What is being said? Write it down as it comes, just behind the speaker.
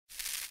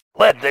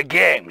Let the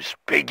games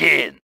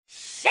begin.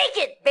 Shake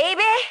it,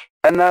 baby!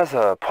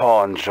 Another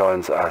pawn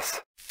joins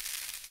us.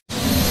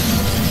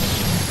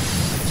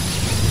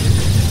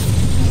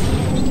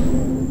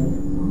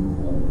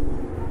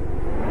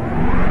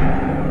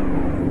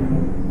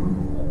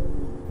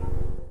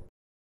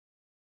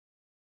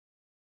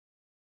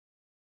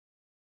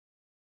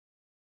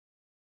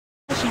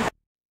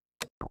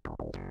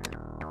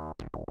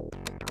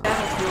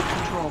 Battlefield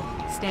control.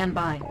 Stand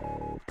by.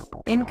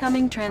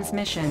 Incoming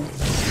transmission.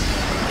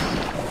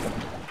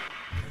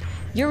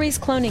 Yuri's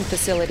cloning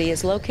facility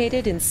is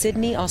located in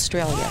Sydney,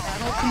 Australia.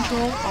 Battle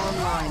control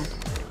online.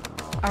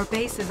 Our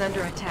base is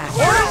under attack.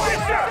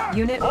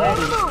 Unit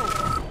ready.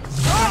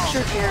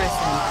 Structure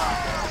garrison.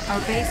 Our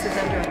base is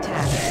under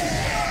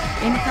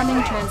attack.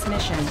 Incoming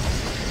transmission.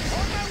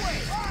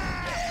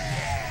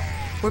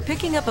 We're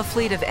picking up a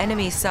fleet of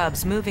enemy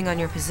subs moving on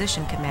your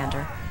position,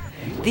 Commander.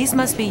 These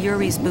must be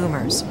Yuri's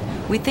boomers.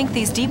 We think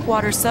these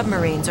deep-water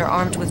submarines are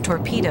armed with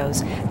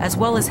torpedoes, as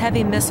well as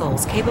heavy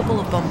missiles capable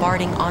of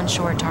bombarding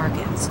onshore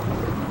targets.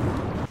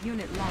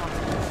 Unit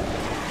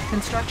lost.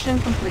 Construction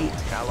complete.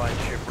 Allied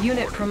ship.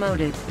 Unit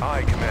promoted.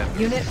 Aye, Commander.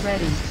 Unit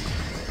ready.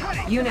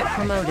 Unit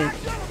promoted.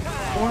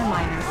 Ore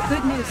miner.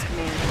 Good news,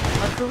 Commander.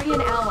 Our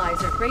Korean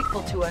allies are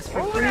grateful to us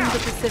for freeing the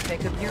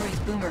Pacific of Yuri's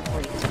boomer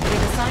fleet.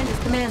 They've assigned as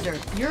commander.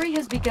 Yuri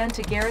has begun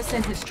to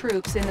garrison his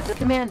troops in the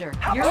commander.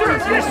 Yuri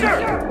is using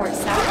the airport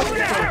south of the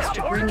base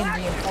to bring in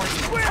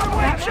reinforcements.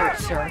 Capture it,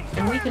 sir,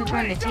 and we can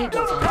turn the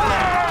tables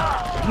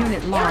on you.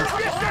 Unit lost.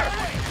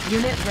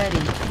 Unit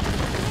ready.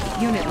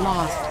 Unit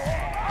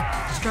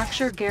lost.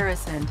 Structure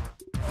garrisoned.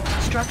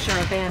 Structure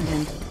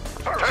abandoned.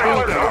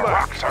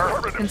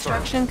 Building.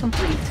 Construction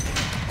complete.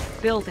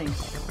 Building.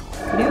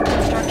 New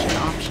construction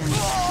options.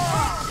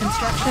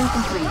 Construction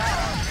complete.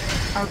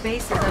 Our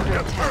base is under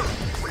attack.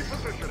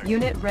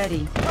 Unit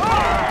ready.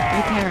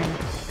 Repairing.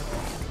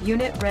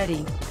 Unit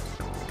ready.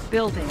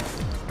 Building.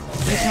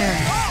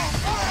 Repairing.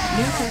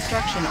 New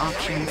construction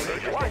options.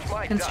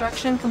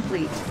 Construction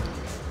complete.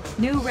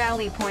 New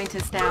rally point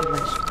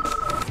established.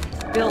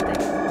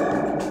 Building.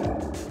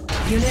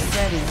 Unit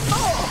ready.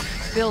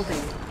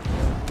 Building.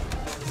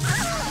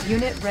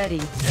 Unit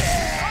ready.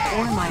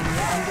 Ore miner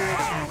under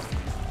attack.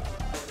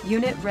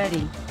 Unit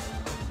ready.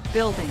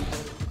 Building.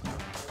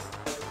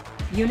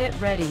 Unit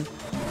ready.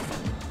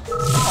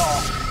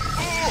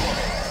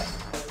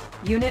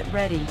 Unit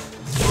ready.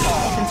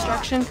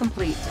 Construction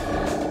complete.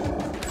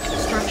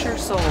 Structure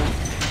sold.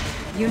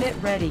 Unit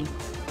ready.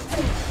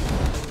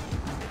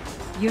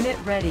 Unit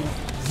ready.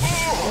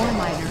 Ore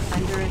miner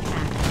under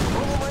attack.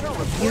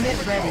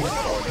 Unit ready.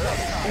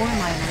 Ore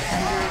miner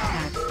under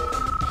attack.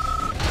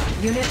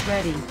 Unit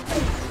ready.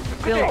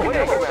 Building.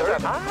 Unit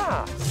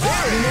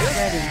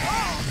ready.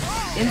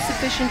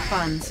 Insufficient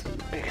funds.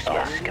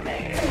 Yes,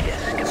 Commander.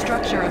 Yes, Commander.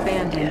 Structure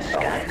abandoned. Yes,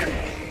 Commander.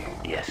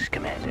 Yes,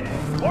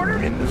 Commander. Order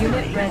in the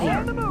Unit city. ready.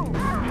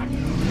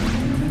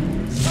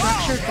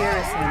 Structure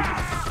garrisoned.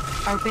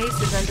 Our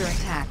base is under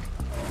attack.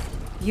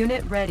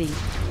 Unit ready.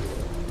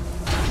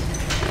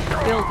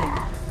 Building.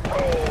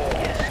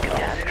 Yes,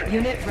 Commander.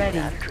 Unit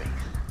ready.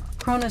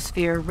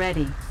 Chronosphere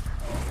ready.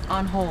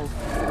 On hold.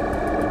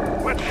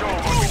 Let's show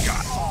them what we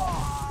got.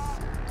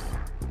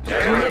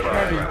 Unit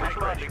ready.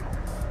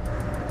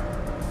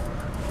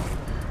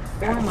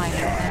 Ore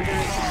miner under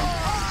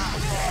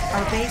attack.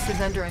 Our base is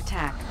under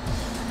attack.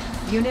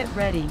 Unit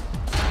ready.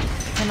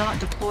 Cannot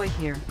deploy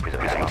here.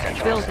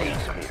 Building.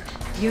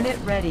 Unit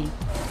ready.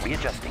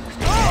 Readjusting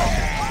station.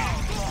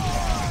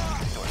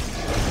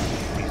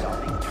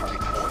 Resolving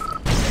target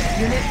point.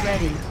 Unit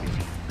ready.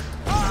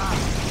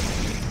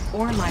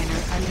 Ore miner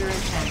under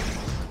attack.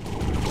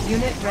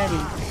 Unit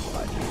ready.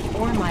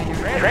 Ore miner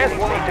under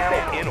Transforming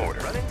attack. in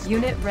order.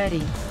 Unit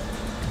ready.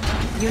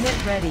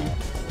 Unit ready.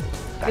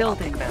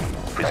 Building.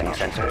 Prison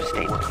sensor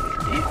stable.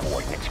 New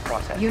coordinates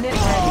processed. Unit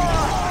ready.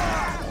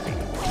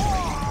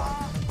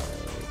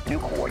 New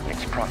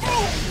coordinates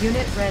processed.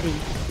 Unit ready.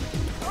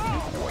 New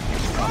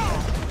coordinates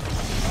processed.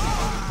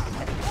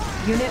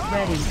 Unit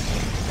ready.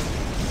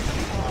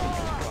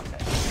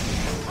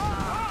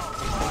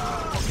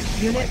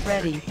 Unit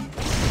ready.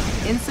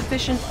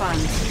 Insufficient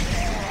funds.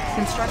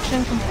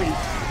 Construction complete.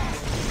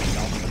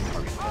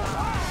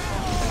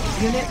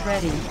 Unit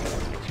ready.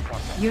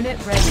 Unit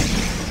ready.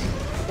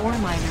 Ore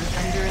miner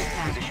under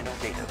attack. Additional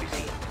data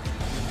received.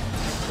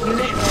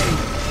 Unit ready.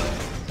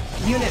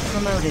 Unit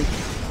promoted.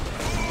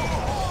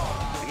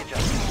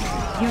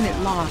 Readjusting. Unit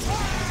lost.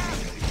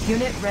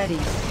 Unit ready.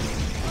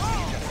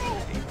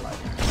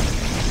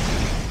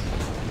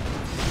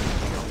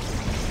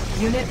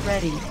 Unit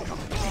ready.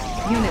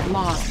 Unit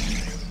lost.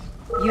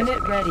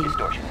 Unit ready.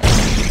 Distortion.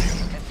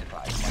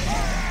 Intensified.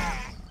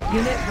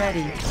 Unit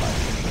ready.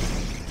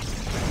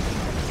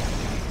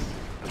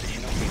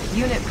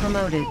 Unit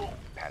promoted.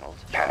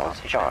 Panels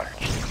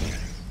charged.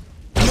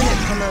 Unit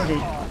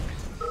promoted.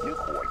 New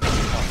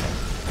coordinates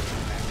processed.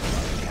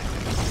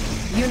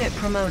 Unit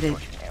promoted.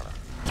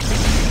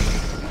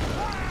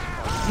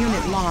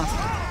 Unit lost.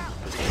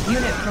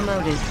 Unit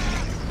promoted.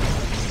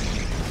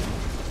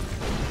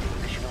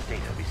 Additional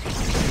data received.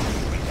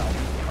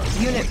 Resolving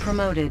Unit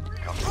promoted.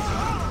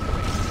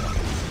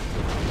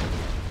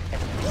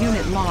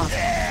 Unit lost.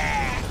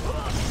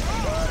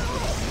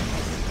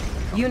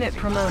 Unit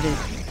promoted.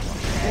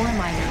 Ore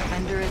miner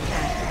under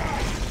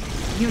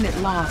attack. Unit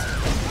lost.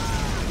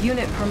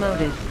 Unit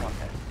promoted.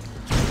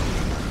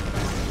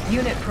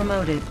 Unit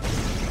promoted.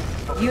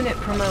 Unit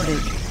promoted.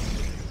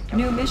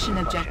 New mission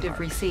objective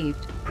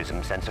received.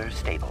 Prism sensors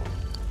stable.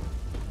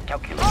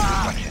 Calculate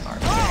construction arm.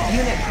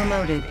 Unit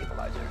promoted.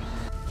 Stabilizers.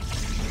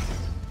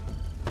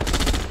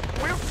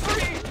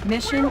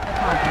 Mission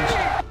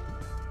accomplished.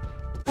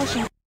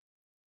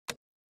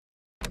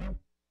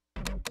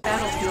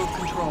 Battlefield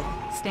control.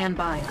 Stand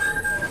by.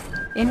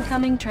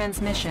 Incoming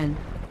transmission.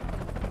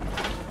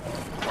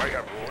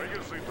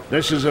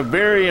 This is a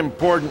very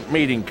important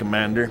meeting,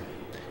 Commander.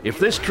 If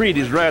this treaty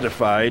is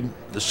ratified,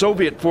 the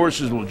Soviet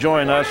forces will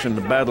join us in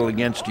the battle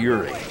against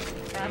Yuri.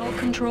 Battle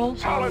control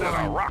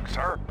online.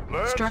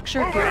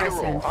 Structure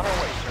garrison.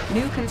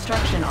 New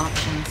construction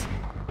options.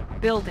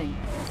 Building.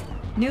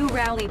 New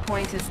rally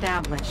point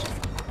established.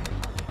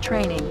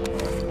 Training.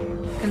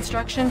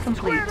 Construction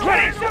complete.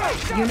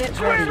 Unit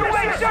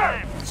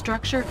ready.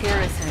 Structure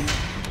garrison.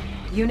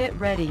 Unit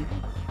ready.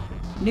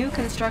 New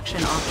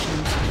construction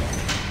options.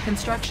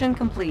 Construction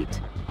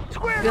complete.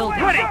 Building.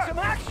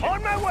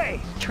 On my way.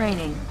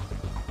 Training.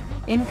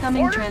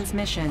 Incoming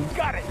transmission.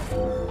 Got it.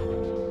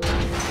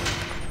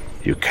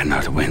 You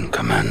cannot win,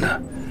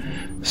 Commander.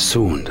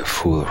 Soon the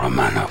fool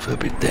Romanov will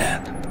be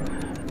dead,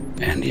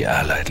 and the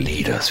Allied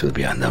leaders will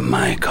be under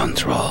my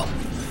control.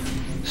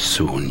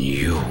 Soon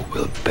you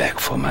will beg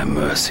for my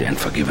mercy and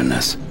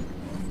forgiveness.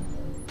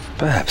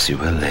 Perhaps you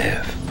will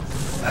live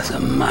as a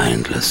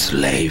mindless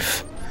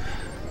slave.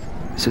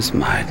 This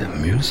might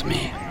amuse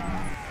me.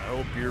 I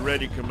hope you're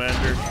ready,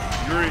 Commander.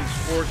 Yuri's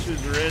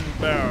forces are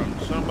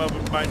inbound. Some of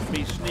them might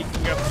be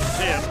sneaking up the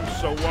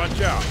Thames, so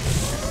watch out.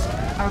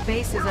 Our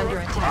base is under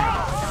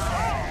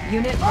attack.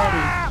 Unit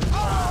ready.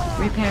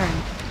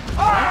 Repairing.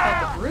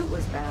 I thought the brute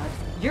was bad.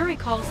 Yuri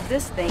calls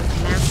this thing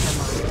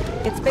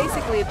Mastermind. It's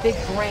basically a big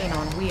brain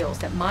on wheels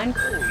that mine...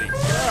 Holy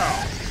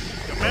cow!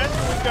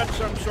 Commander, we got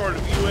some sort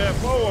of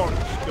UFO on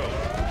the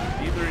scope.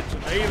 Either it's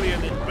an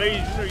alien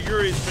invasion or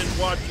Yuri's been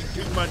watching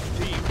too much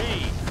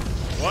TV.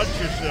 Watch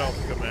yourself,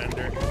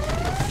 Commander.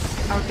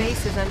 Our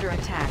base is under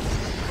attack.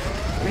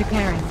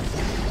 Repairing.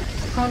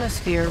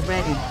 Chronosphere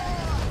ready.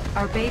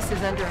 Our base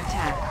is under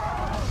attack.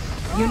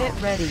 Unit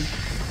ready.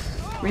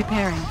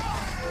 Repairing.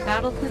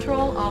 Battle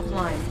control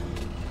offline.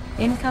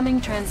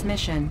 Incoming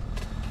transmission.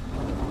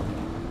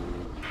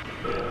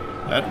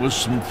 That was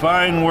some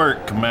fine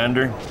work,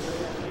 Commander.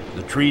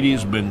 The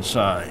treaty's been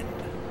signed.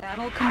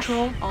 Battle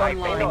control online.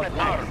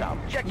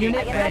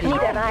 Unit ready. Need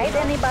a ride,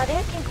 anybody?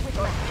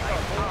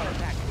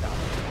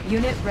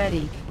 Unit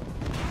ready.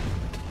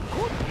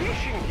 Good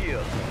fishing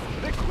here.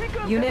 The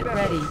quicker Unit the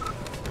better. ready.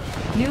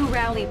 New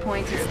rally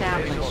point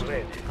established.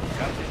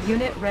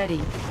 Unit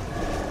ready.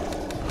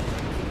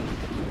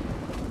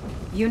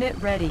 Unit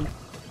ready.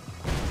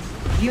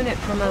 Unit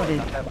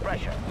promoted.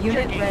 Pressure.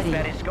 Unit Checking ready.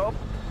 periscope.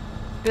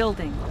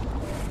 Building.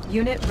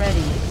 Unit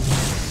ready.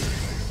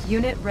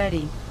 Unit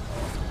ready.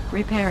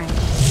 Repairing.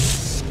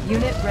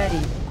 Unit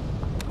ready.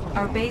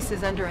 Our base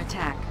is under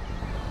attack.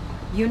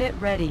 Unit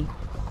ready.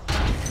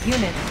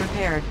 Unit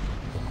repaired.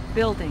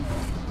 Building.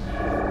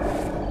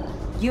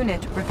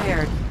 Unit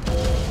repaired.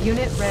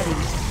 Unit ready.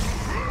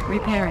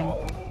 Repairing.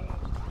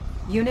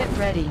 Unit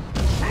ready.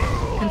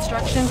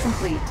 Construction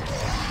complete.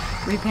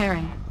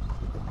 Repairing.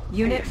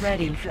 Unit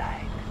ready.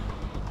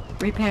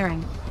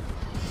 Repairing.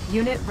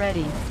 Unit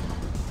ready.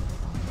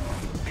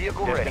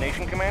 Vehicle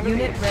destination commander.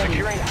 Unit ready.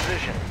 Securing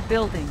position.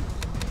 Building.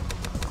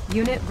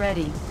 Unit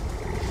ready.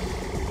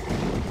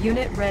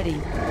 Unit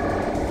ready.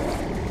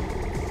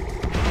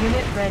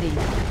 Unit ready.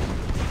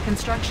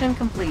 Construction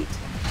complete.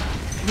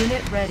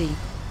 Unit ready.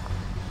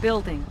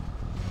 Building.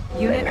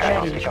 Unit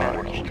ready.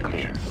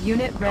 Clear.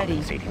 Unit ready.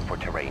 Compensating for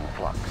terrain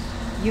flux.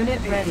 Unit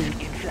ready.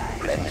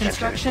 Prism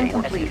Construction sensors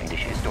complete.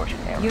 Condition distortion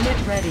error.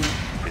 Unit ready.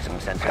 Prism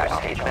sensors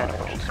stage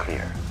manifolds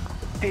clear.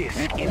 This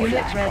is Unit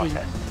flash ready.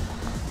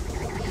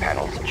 process.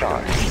 Panels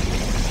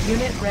charged.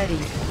 Unit ready.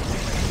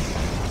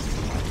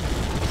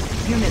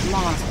 Unit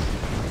lost.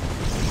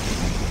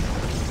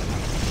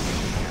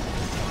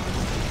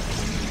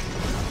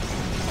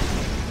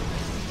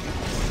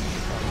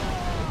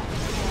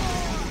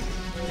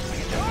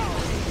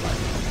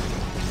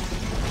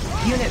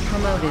 Unit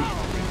promoted.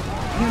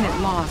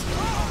 Unit lost.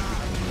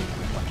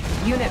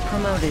 Unit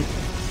promoted.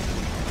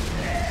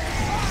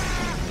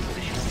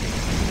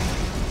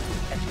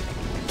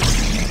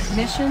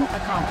 Mission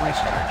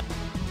accomplished.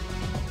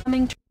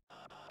 Coming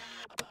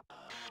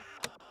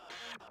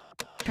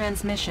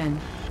transmission.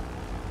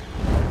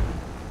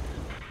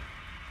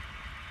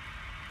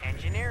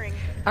 Engineering.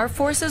 Our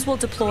forces will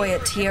deploy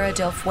at Tierra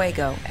del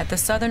Fuego at the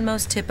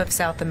southernmost tip of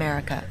South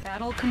America.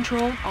 Battle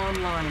control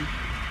online.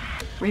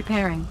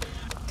 Repairing.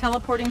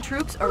 Teleporting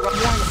troops are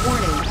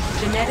warning.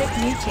 Genetic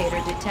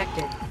mutator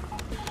detected.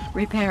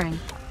 Repairing.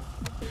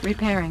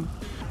 Repairing.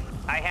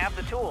 I have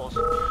the tools.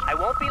 I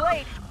won't be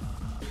late.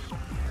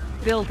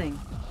 Building.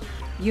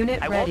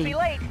 Unit I ready. won't be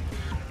late.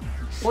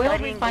 Oil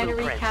Studying refinery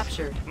blueprints.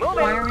 captured. Moving.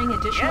 Acquiring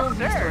additional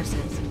Yes, sir.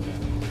 resources.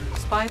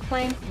 Spy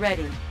plane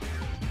ready.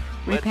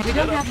 Let's We don't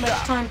get have up much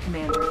top. time,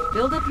 Commander.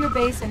 Build up your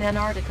base in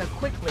Antarctica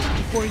quickly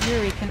before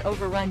Yuri can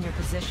overrun your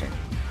position.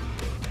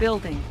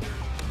 Building.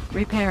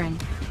 Repairing.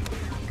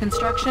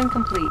 Construction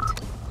complete.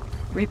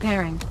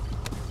 Repairing.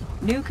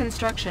 New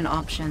construction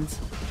options.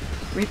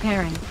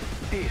 Repairing.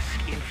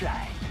 Disk in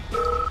flight.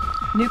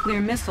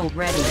 Nuclear missile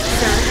ready.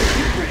 Sir, if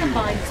you can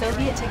combine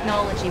Soviet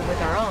technology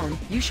with our own,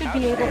 you should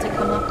be able to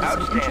come up with some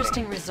Outstanding.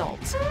 interesting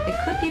results. It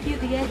could give you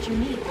the edge you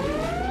need.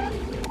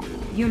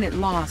 Unit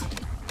lost.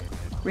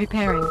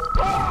 Repairing.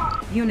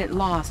 Unit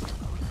lost.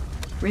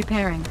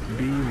 Repairing.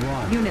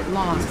 B1. Unit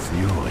lost.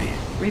 Yuri.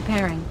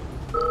 Repairing.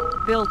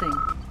 Building.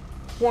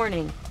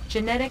 Warning.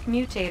 Genetic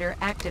mutator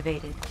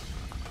activated.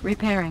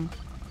 Repairing.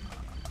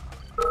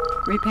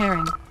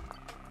 Repairing.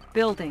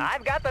 Building.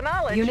 I've got the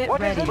knowledge. Unit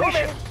What is ready. the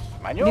mission?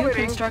 New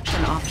Maneuvering.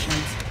 construction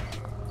options.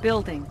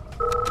 Building.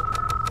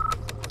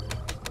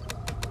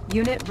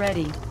 Unit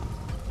ready.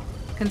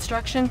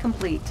 Construction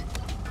complete.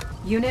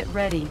 Unit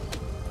ready.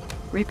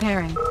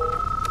 Repairing.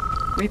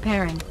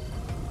 Repairing.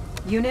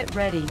 Unit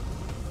ready.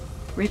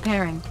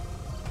 Repairing.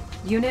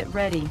 Unit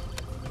ready.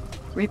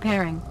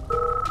 Repairing.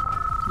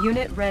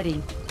 Unit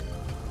ready.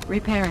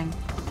 Repairing.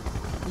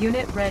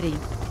 Unit ready.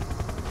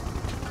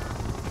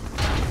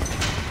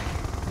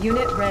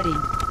 Unit ready.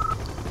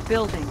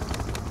 Building.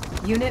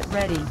 Unit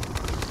ready.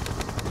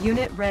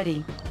 Unit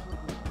ready.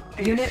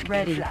 Unit Disk in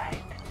ready. flight.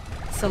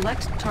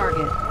 Select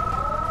target.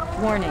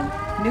 Warning.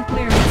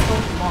 Nuclear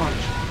missile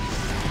launch.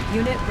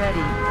 Unit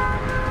ready.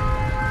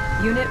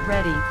 Unit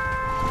ready.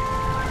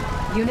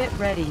 Unit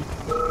ready.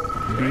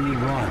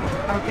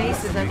 B1. Our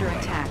base is under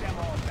attack.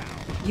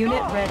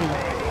 Unit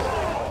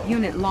ready.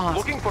 Unit lost.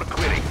 Looking for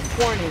clearing.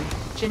 Warning.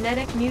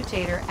 Genetic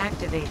mutator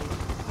activated.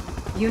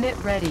 Unit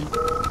ready.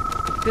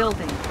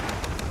 Building.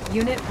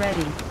 Unit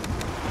ready.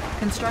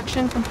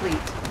 Construction complete.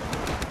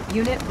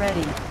 Unit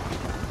ready.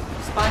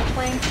 Spy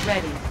plane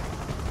ready.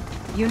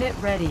 Unit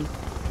ready.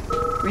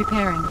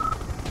 Repairing.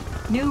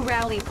 New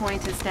rally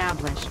point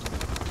established.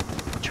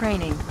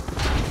 Training.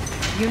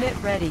 Unit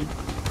ready.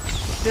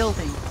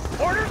 Building.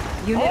 Orders.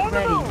 Unit On the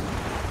ready.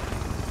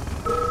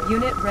 move.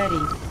 Unit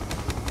ready.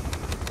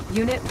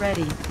 Unit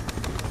ready.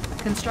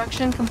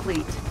 Construction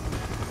complete.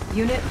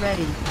 Unit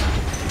ready.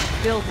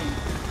 Building.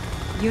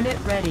 Unit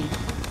ready.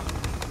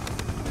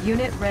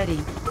 Unit ready.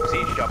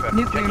 Siege chopper.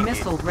 Nuclear checking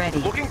missile in. ready.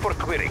 Looking for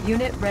clearing.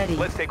 Unit ready.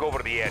 Let's take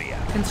over the area.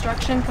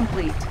 Construction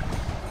complete.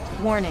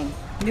 Warning.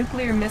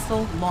 Nuclear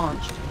missile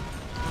launched.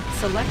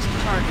 Select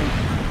target.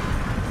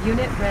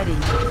 Unit ready.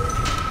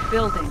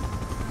 Building.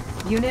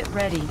 Unit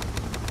ready.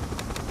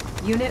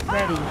 Unit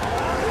ready.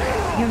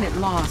 Unit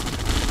lost.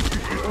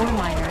 Ore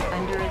miner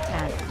under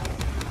attack.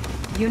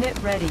 Unit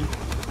ready.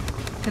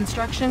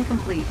 Construction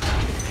complete.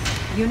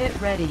 Unit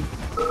ready.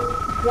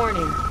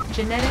 Warning.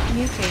 Genetic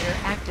mutator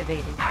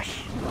activated.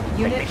 Hush.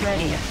 Unit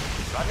ready.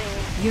 Running.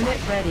 Unit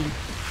ready.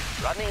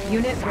 Running.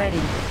 Unit ready.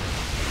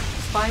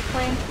 Spy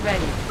plane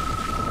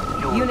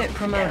ready. Unit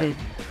promoted.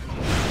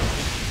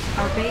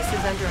 Our base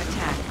is under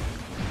attack.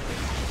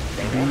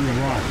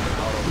 B1.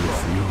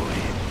 With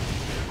Yuri.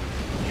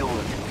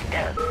 Use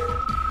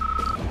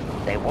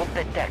stealth. They won't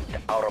detect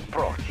our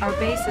approach. Our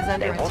base is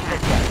under They won't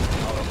attack.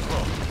 detect our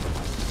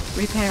approach.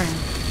 Repairing.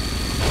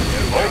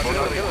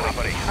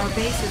 Operation. Our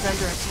base is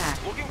under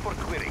attack. Looking for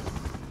clearing.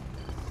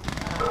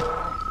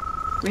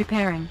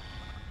 Repairing.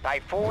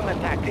 Typhoon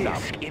attack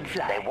disk in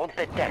flight. They won't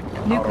detect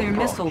Nuclear our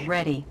missile approach.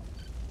 ready.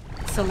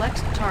 Select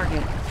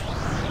target.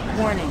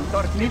 Warning.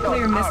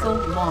 Nuclear missile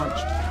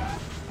launched.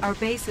 Our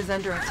base is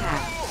under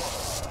attack.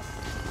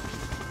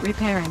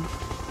 Repairing.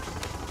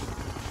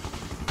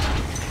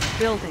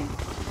 Building.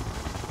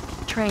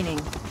 Training.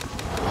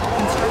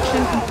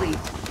 Construction complete.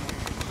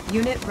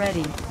 Unit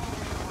ready.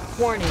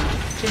 Warning.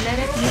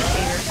 Genetic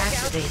mutator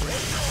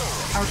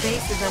activated. Our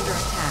base is under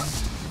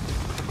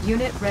attack.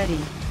 Unit ready.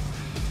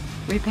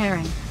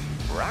 Repairing.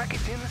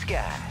 Rockets in the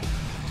sky.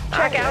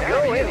 Check out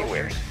go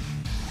anywhere.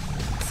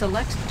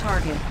 Select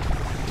target.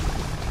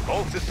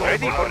 All systems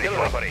ready for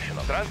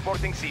operational.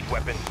 Transporting siege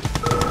weapons.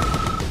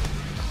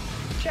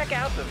 Check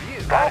out the view.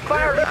 All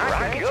fired up.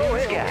 Rockets in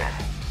the sky.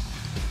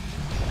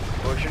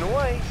 Pushing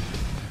away.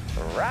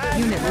 Right.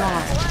 Unit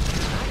lost.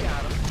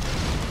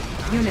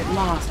 Unit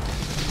lost.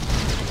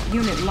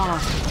 Unit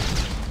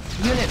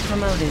lost. Unit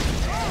promoted.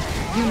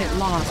 Unit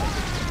lost.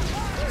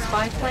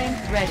 Spy plane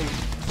ready.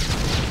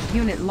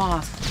 Unit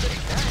lost.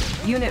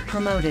 Unit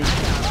promoted.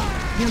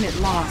 Unit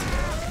lost.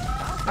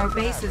 Our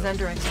base is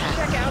under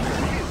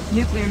attack.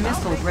 Nuclear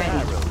missile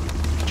ready.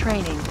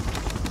 Training.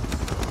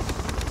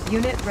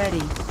 Unit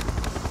ready.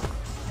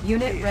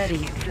 Unit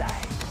ready.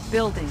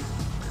 Building.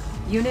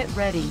 Unit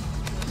ready.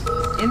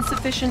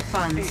 Insufficient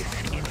funds.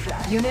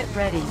 Unit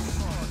ready.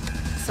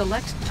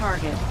 Select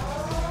target.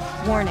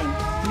 Warning.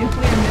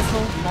 Nuclear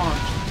missile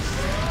launched.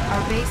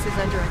 Our base is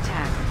under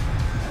attack.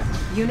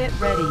 Unit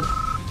ready.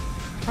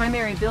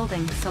 Primary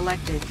building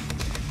selected.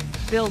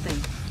 Building.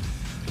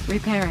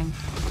 Repairing.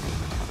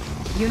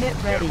 Unit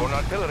ready. Airborne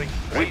artillery.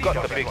 We've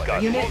got the big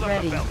gun. Unit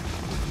ready.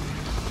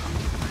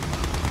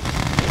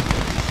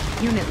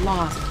 Unit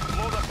lost.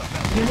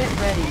 Unit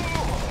ready.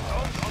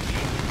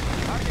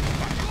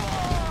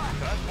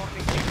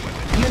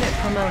 Unit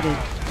promoted.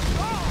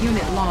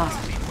 Unit lost.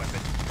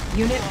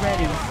 Unit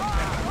ready.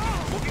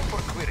 Looking for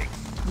clearing.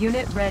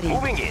 Unit ready.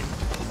 Moving in.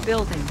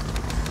 Building.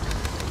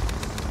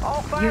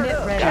 All fired Unit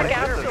up. ready. Check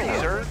out the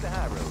sir.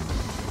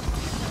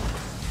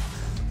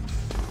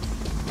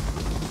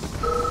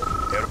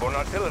 Airborne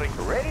artillery.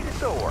 Ready to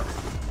soar.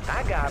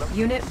 I got him.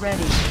 Unit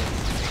ready.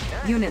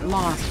 Unit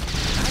lost.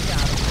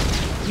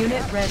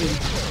 Unit ready.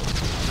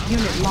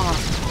 Unit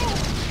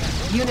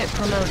lost. Unit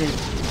promoted.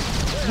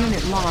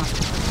 Unit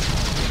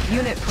lost.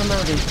 Unit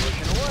promoted.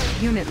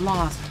 Unit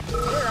lost.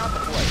 Clear out the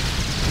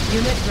place.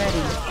 Unit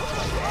ready.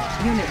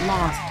 Unit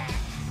lost.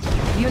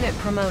 Unit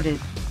promoted.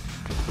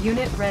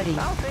 Unit ready.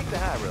 I'll take the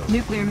high road.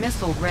 Nuclear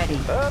missile ready.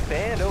 Up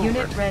and over.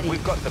 Unit ready.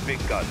 We've got the big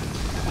gun.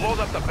 Load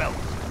up the belt.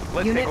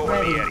 Let's Unit take over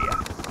ready. the area.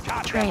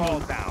 Chop Training. them all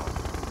down.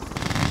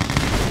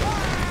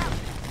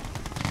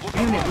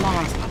 Unit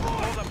lost.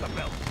 Load up the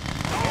belt.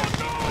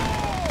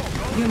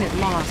 Unit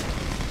lost.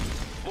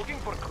 Looking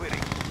for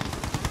clearing.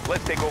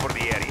 Let's take over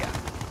the area.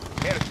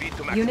 Airspeed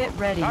to maximum. Unit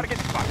ready. Target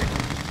spotted.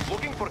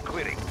 Looking for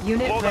clearing.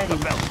 Unit Load ready. up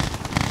the belt.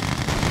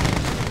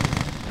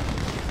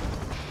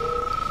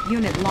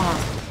 Unit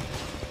lost.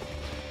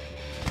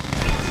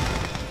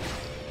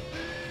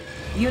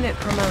 Unit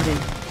promoted.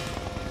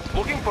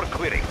 Looking for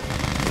clearing.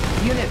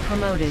 Unit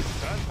promoted.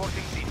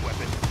 Transporting seat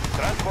weapon.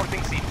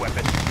 Transporting seat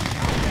weapon.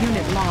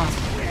 Unit lost.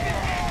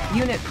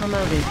 Unit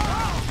promoted.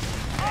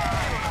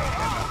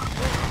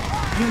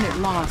 Unit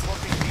lost.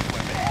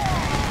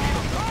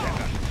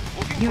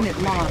 Unit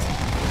lost.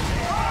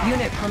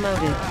 Unit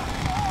promoted.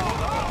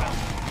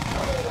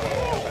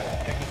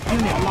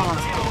 Unit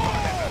lost.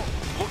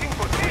 Looking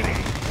for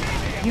clearing.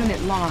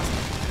 Unit lost.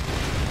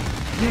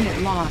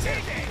 Unit lost.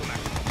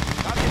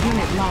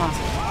 Unit lost.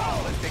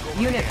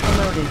 Unit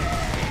promoted.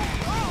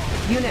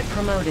 Unit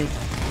promoted.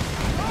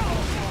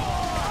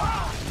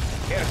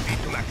 Airspeed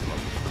to maximum.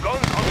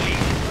 Guns on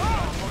lead.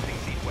 Transporting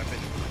seat weapon.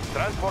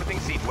 Transporting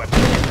seat weapon.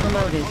 Unit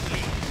promoted. On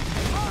lead.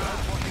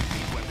 Transporting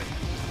seat weapon.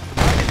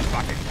 Target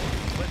spotted.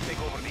 Let's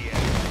take over the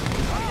area.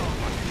 Target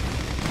spotted.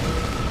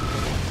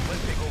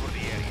 Let's take over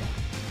the area.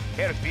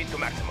 Airspeed to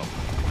maximum.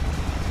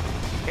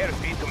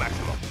 Airspeed to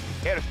maximum.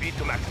 Airspeed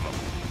to maximum.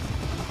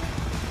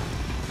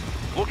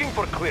 Looking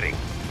for clearing.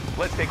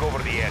 Let's take over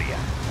the area.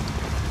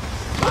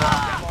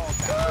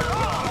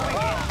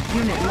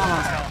 Unit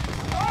lost.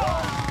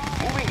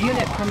 Moving in.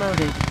 Unit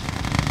promoted.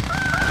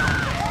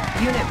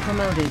 Unit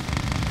promoted.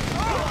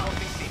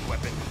 Transporting seat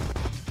weapon.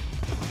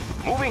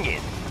 Moving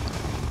in.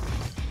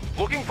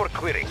 Looking for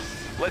clearing.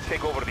 Let's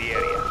take over the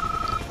area.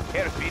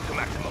 Airspeed to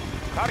maximum.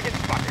 Target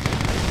spotted.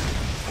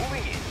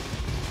 Moving in.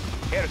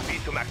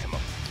 Airspeed to maximum.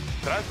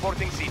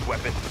 Transporting seat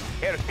weapon.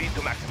 Airspeed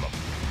to maximum.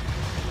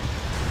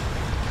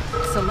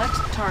 Select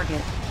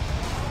target.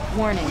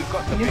 Warning. We've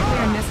got the big Nuclear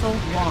gun. missile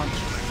launch.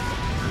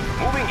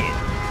 Moving in.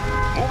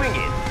 Moving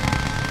in.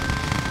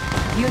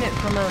 Unit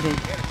promoted.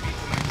 Airspeed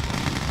to maximum.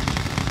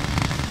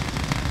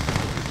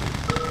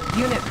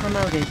 Unit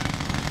promoted.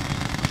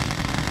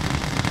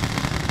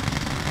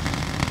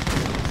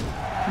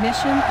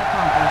 Mission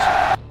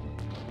accomplished.